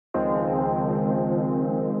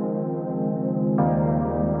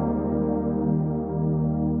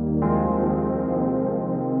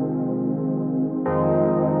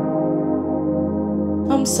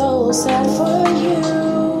I'm so sad for you.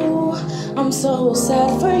 I'm so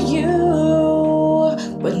sad for you.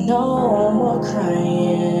 But no more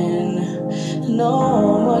crying,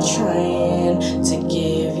 no more trying to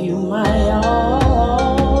give you my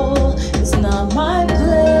all. It's not my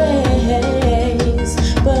place,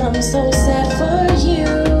 but I'm so sad for you.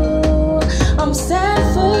 I'm sad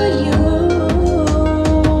for you.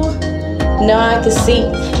 Now I can see,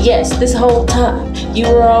 yes, this whole time you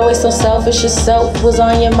were always so selfish, yourself was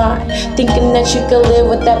on your mind, thinking that you could live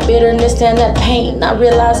with that bitterness and that pain, not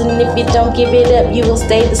realizing if you don't give it up, you will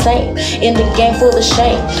stay the same, in the game full of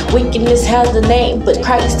shame. Wickedness has the name, but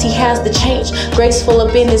Christ, he has the change, graceful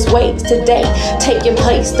up in his ways. Today, take your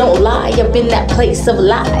place, don't lie up in that place of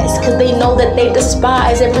lies, cause they know that they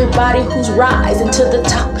despise everybody who's rising to the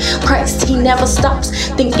top. Christ, he never stops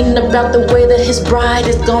thinking about the way that his bride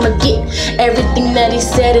is gonna get everything that he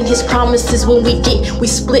said in his promises. When we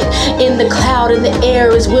split in the cloud, and the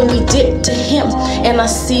air is when we dip to him. And I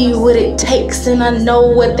see what it takes, and I know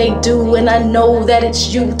what they do, and I know that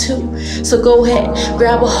it's you too. So go ahead,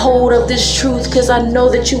 grab a hold of this truth, cause I know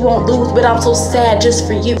that you won't lose, but I'm so sad just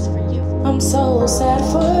for you. I'm so sad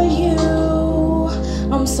for you.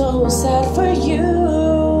 I'm so sad for you.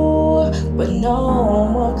 But no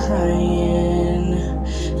more crying,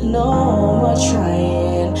 no more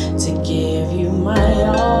trying to give you my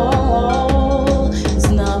all. It's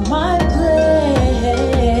not my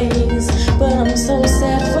place, but I'm so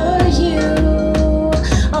sad for you.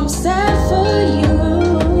 I'm sad for you.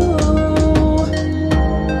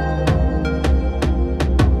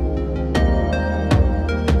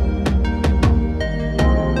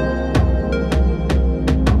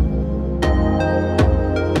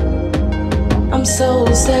 I'm so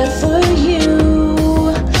sad for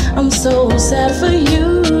you. I'm so sad for you.